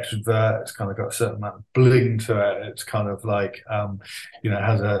hugely extrovert, it's kind of got a certain amount of bling to it. It's kind of like, has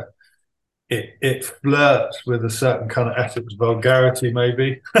it flirts with a certain kind of Essex vulgarity,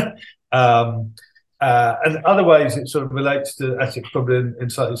 maybe. And other ways it sort of relates to Essex probably in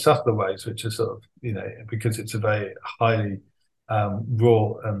slightly subtler ways, which are sort of, because it's a very highly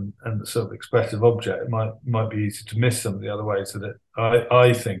raw and sort of expressive object, it might be easy to miss some of the other ways that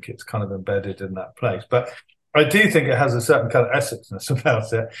I think it's kind of embedded in that place. But I do think it has a certain kind of Essexness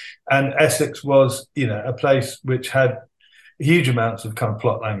about it. And Essex was, a place which had huge amounts of kind of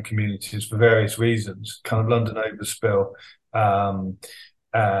plotland communities for various reasons, kind of London overspill, and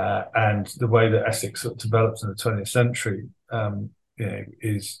the way that Essex sort of develops in the 20th century,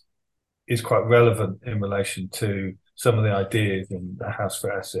 is quite relevant in relation to some of the ideas in A House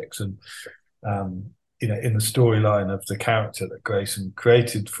for Essex, and in the storyline of the character that Grayson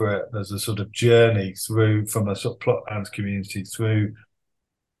created for it, there's a sort of journey through from a sort of plotlands community through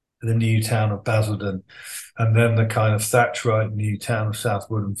the new town of Basildon, and then the kind of Thatcherite new town of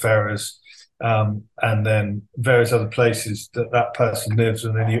Southwood and Ferrers, and then various other places that person lives,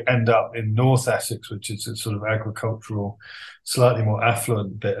 and then you end up in North Essex, which is a sort of agricultural, slightly more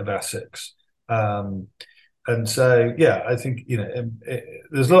affluent bit of Essex. And so, I think,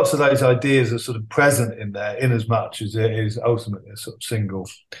 there's lots of those ideas are sort of present in there, in as much as it is ultimately a sort of single,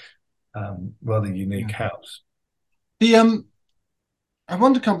 rather unique house. I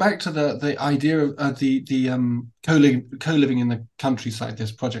want to come back to the idea of the co-living in the countryside,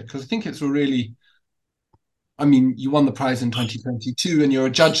 this project, because I think it's you won the prize in 2022 and you're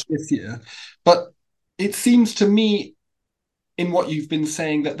a judge this year, but it seems to me in what you've been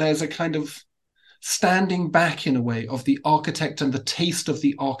saying that there's a kind of standing back in a way of the architect and the taste of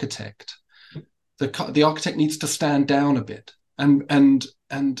the architect. The architect needs to stand down a bit and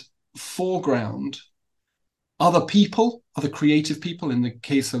foreground other people, other creative people. In the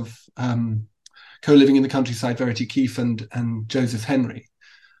case of Co-Living in the Countryside, Verity Keefe and Joseph Henry,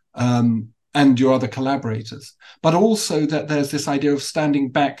 and your other collaborators. But also that there's this idea of standing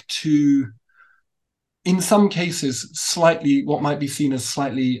back to, in some cases, slightly what might be seen as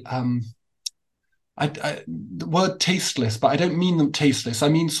slightly the word tasteless, but I don't mean them tasteless. I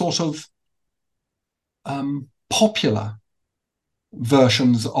mean sort of popular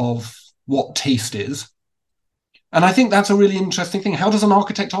versions of what taste is. And I think that's a really interesting thing. How does an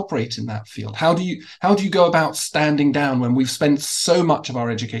architect operate in that field? How do you go about standing down when we've spent so much of our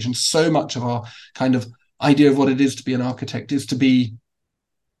education, so much of our kind of idea of what it is to be an architect is to be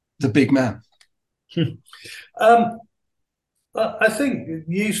the big man? I think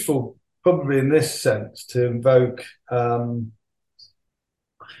useful, probably in this sense, to invoke Robert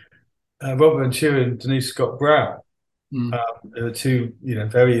Venturi and Denise Scott Brown, who are two,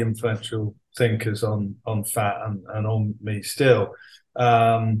 very influential thinkers on fat and on me still,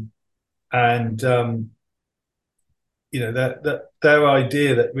 their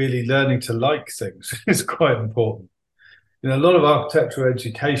idea that really learning to like things is quite important. A lot of architectural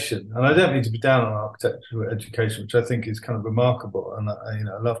education, and I don't mean to be down on architectural education, which I think is kind of remarkable, and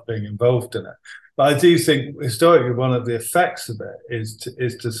I love being involved in it. But I do think historically one of the effects of it is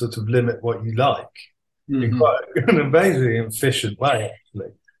to sort of limit what you like in quite an amazingly efficient way,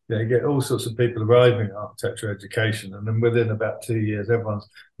 actually. You get all sorts of people arriving at architecture education, and then within about 2 years, everyone's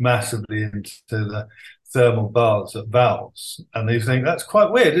massively into the thermal baths at Val's. And you think, that's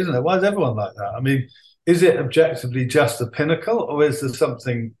quite weird, isn't it? Why is everyone like that? I mean, is it objectively just the pinnacle, or is there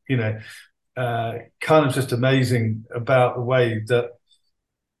something, kind of just amazing about the way that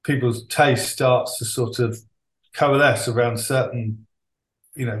people's taste starts to sort of coalesce around certain,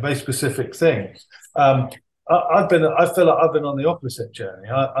 very specific things? I feel like I've been on the opposite journey.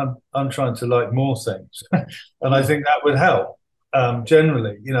 I'm trying to like more things, and I think that would help.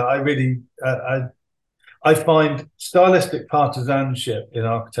 Generally, I find stylistic partisanship in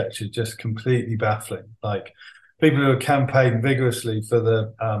architecture just completely baffling. Like people who campaign vigorously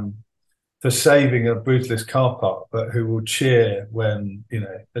for saving a brutalist car park, but who will cheer when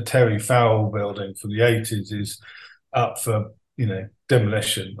a Terry Fowell building from the 80s is up for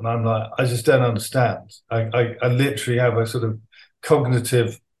demolition. And I'm like, I just don't understand. I literally have a sort of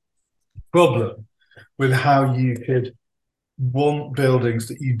cognitive problem with how you could want buildings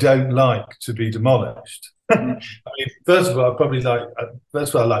that you don't like to be demolished. I mean, first of all,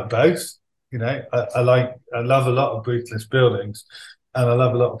 I like both. You know, I love a lot of brutalist buildings, and I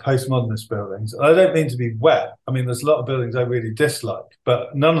love a lot of postmodernist buildings. And I don't mean to be wet. I mean, there's a lot of buildings I really dislike,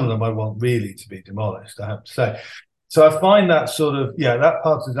 but none of them I want really to be demolished, I have to say. So I find that sort of, that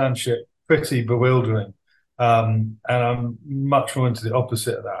partisanship pretty bewildering. And I'm much more into the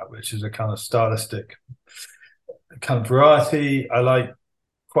opposite of that, which is a kind of stylistic kind of variety. I like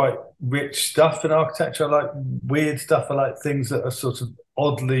quite rich stuff in architecture. I like weird stuff. I like things that are sort of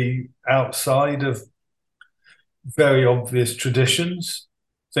oddly outside of very obvious traditions,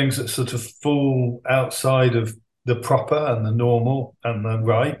 things that sort of fall outside of the proper and the normal and the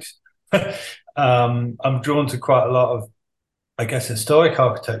right. I'm drawn to quite a lot of, I guess, historic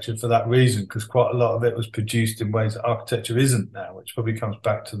architecture for that reason, because quite a lot of it was produced in ways that architecture isn't now, which probably comes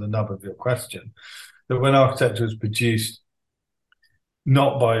back to the nub of your question. That when architecture was produced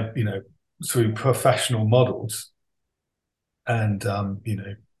not by, through professional models and,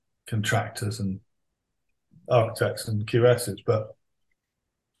 contractors and architects and QSs, but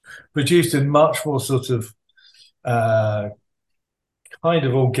produced in much more sort of kind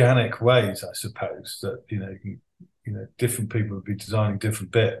of organic ways, I suppose, that, different people would be designing different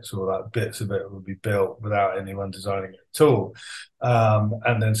bits, or like bits of it would be built without anyone designing it at all.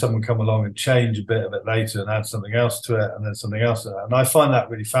 And then someone come along and change a bit of it later and add something else to it, and then something else to that. And I find that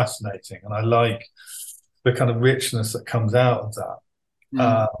really fascinating. And I like the kind of richness that comes out of that.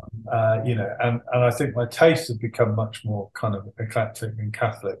 And I think my tastes have become much more kind of eclectic and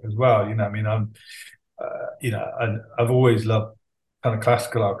Catholic as well. I've always loved kind of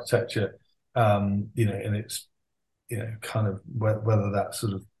classical architecture, in its, kind of whether that's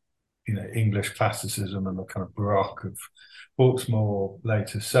sort of, English classicism and the kind of Baroque of Hawksmoor,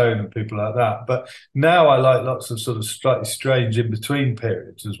 later Soane and people like that. But now I like lots of sort of slightly strange in-between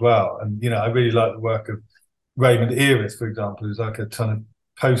periods as well. And, I really like the work of Raymond Erith, for example, who's like a kind of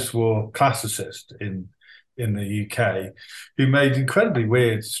post-war classicist in the UK, who made incredibly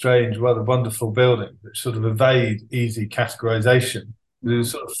weird, strange, rather wonderful buildings which sort of evade easy categorization. He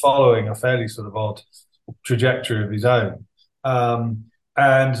was sort of following a fairly sort of odd trajectory of his own.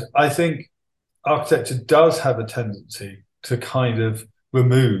 And I think architecture does have a tendency to kind of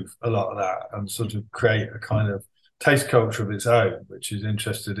remove a lot of that and sort of create a kind of taste culture of its own, which is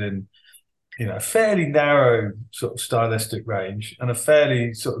interested in, a fairly narrow sort of stylistic range and a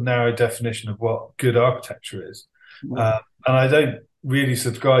fairly sort of narrow definition of what good architecture is. And I don't really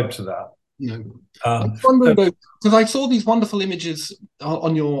subscribe to that. No. I was wondering though, because I saw these wonderful images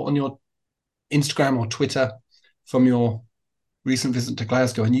on your Instagram or Twitter from your recent visit to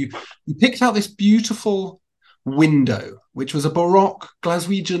Glasgow, and you picked out this beautiful window, which was a Baroque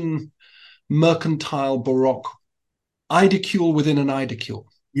Glaswegian mercantile Baroque idicule within an idicule.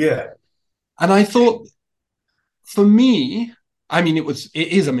 Yeah. And I thought, for me, I mean, it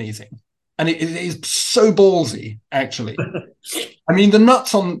is amazing. And it is so ballsy, actually. I mean, the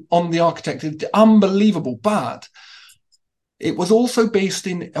nuts on the architect is unbelievable, but it was also based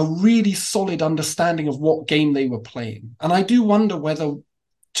in a really solid understanding of what game they were playing. And I do wonder whether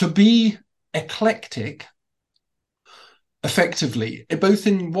to be eclectic effectively, both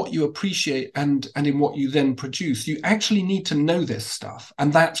in what you appreciate and in what you then produce, you actually need to know this stuff.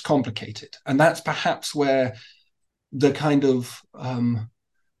 And that's complicated. And that's perhaps where the kind of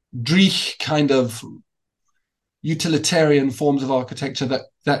Dreich kind of utilitarian forms of architecture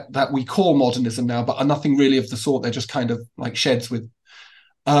that we call modernism now, but are nothing really of the sort. They're just kind of like sheds with,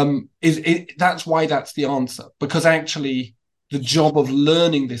 that's why that's the answer. Because actually the job of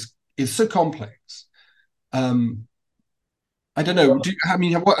learning this is so complex. I don't know.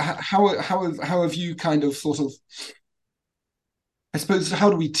 How have you kind of sort of? I suppose how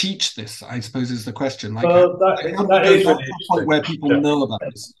do we teach this? I suppose is the question. Like, well, that is really the point where people know about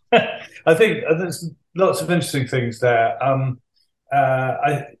this. I think there's lots of interesting things there.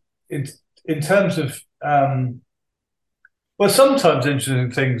 In terms of well, sometimes interesting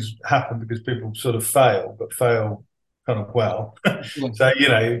things happen because people sort of fail, but fail kind of well. So,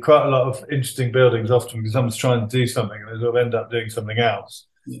 quite a lot of interesting buildings often because someone's trying to do something and they sort of end up doing something else.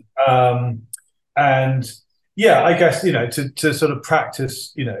 And I guess, to sort of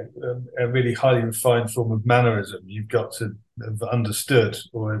practice, a really highly refined form of mannerism, you've got to have understood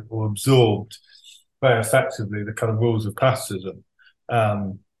or absorbed very effectively the kind of rules of classicism,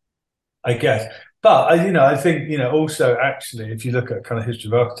 I guess. But, I think, also actually, if you look at kind of history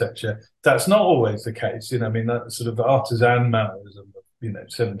of architecture, that's not always the case. That sort of artisan mannerism of,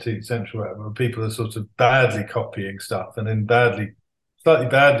 17th century, where people are sort of badly copying stuff and then badly slightly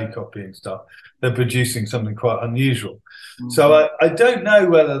badly copying stuff, they're producing something quite unusual. So I don't know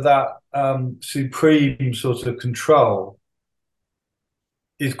whether that supreme sort of control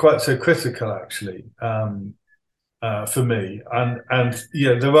is quite so critical, actually, for me. And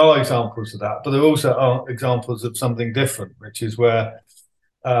there are examples of that, but there also are examples of something different, which is where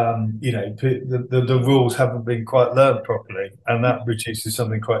the rules haven't been quite learned properly, and that produces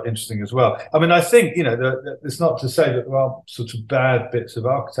something quite interesting as well. I mean, I think it's not to say that there aren't sort of bad bits of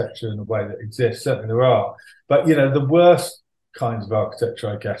architecture in a way that exists. Certainly there are, but the worst kinds of architecture,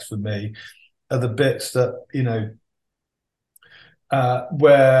 I guess, for me, are the bits that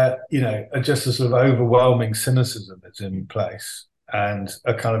where are just a sort of overwhelming cynicism that's in place, and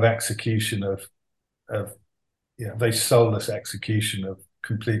a kind of execution of very soulless execution of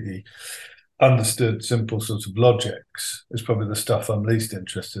completely understood simple sorts of logics is probably the stuff I'm least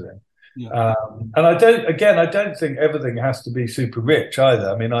interested in. Yeah. And I don't think everything has to be super rich either.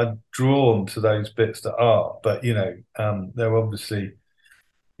 I mean, I'm drawn to those bits that are, but they're obviously,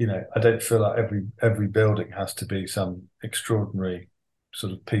 I don't feel like every building has to be some extraordinary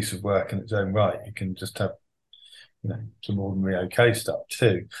sort of piece of work in its own right. You can just have some ordinary okay stuff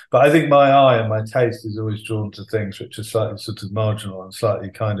too. But I think my eye and my taste is always drawn to things which are slightly sort of marginal and slightly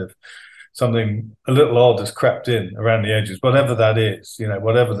kind of something a little odd has crept in around the edges, whatever that is,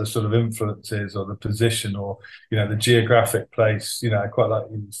 whatever the sort of influence is, or the position, or the geographic place. I quite like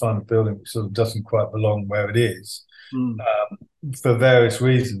you find a building which sort of doesn't quite belong where it is, for various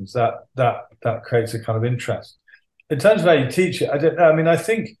reasons. That creates a kind of interest. In terms of how you teach it, I don't know. I mean, I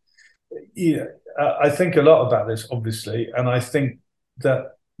think I think a lot about this, obviously, and I think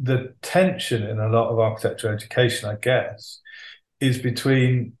that the tension in a lot of architecture education, I guess, is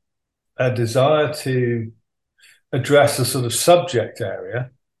between a desire to address a sort of subject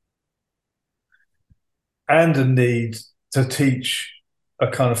area and a need to teach a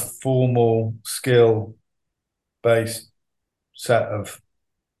kind of formal, skill-based set of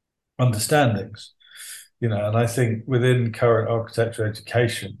understandings. And I think within current architecture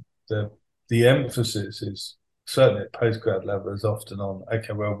education, the emphasis is certainly at postgrad level is often on,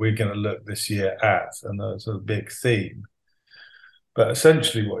 okay, well, we're going to look this year at, and there's a big theme. But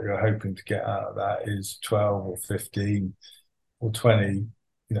essentially what you're hoping to get out of that is 12 or 15 or 20,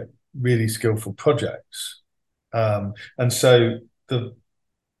 really skillful projects. And the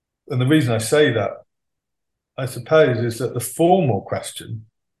reason I say that, I suppose, is that the formal question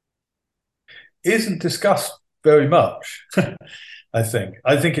isn't discussed very much. I think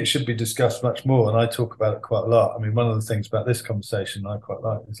it should be discussed much more, and I talk about it quite a lot. I mean, one of the things about this conversation I quite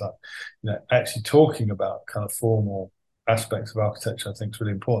like is actually talking about kind of formal aspects of architecture. I think is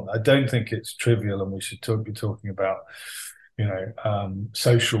really important. I don't think it's trivial, and we should be talking about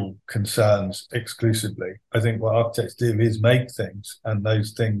social concerns exclusively. I think what architects do is make things, and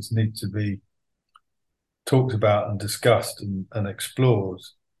those things need to be talked about and discussed and explored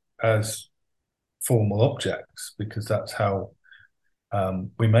as formal objects, because that's how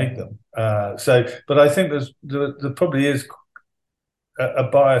we make them. But I think there probably is a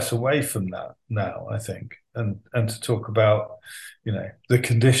bias away from that now, I think, and to talk about the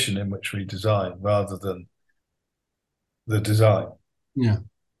condition in which we design rather than the design. Yeah,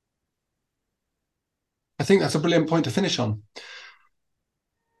 I think that's a brilliant point to finish on.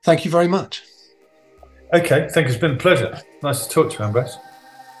 Thank you very much. Okay, thank you. It's been a pleasure. Nice to talk to you, Ambrose.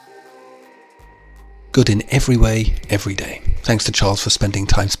 Good in every way, every day. Thanks to Charles for spending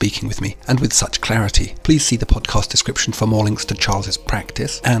time speaking with me, and with such clarity. Please see the podcast description for more links to Charles's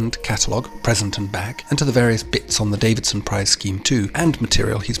practice and catalogue, present and back, and to the various bits on the Davidson Prize scheme too, and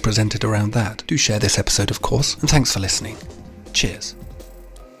material he's presented around that. Do share this episode, of course, and thanks for listening. Cheers.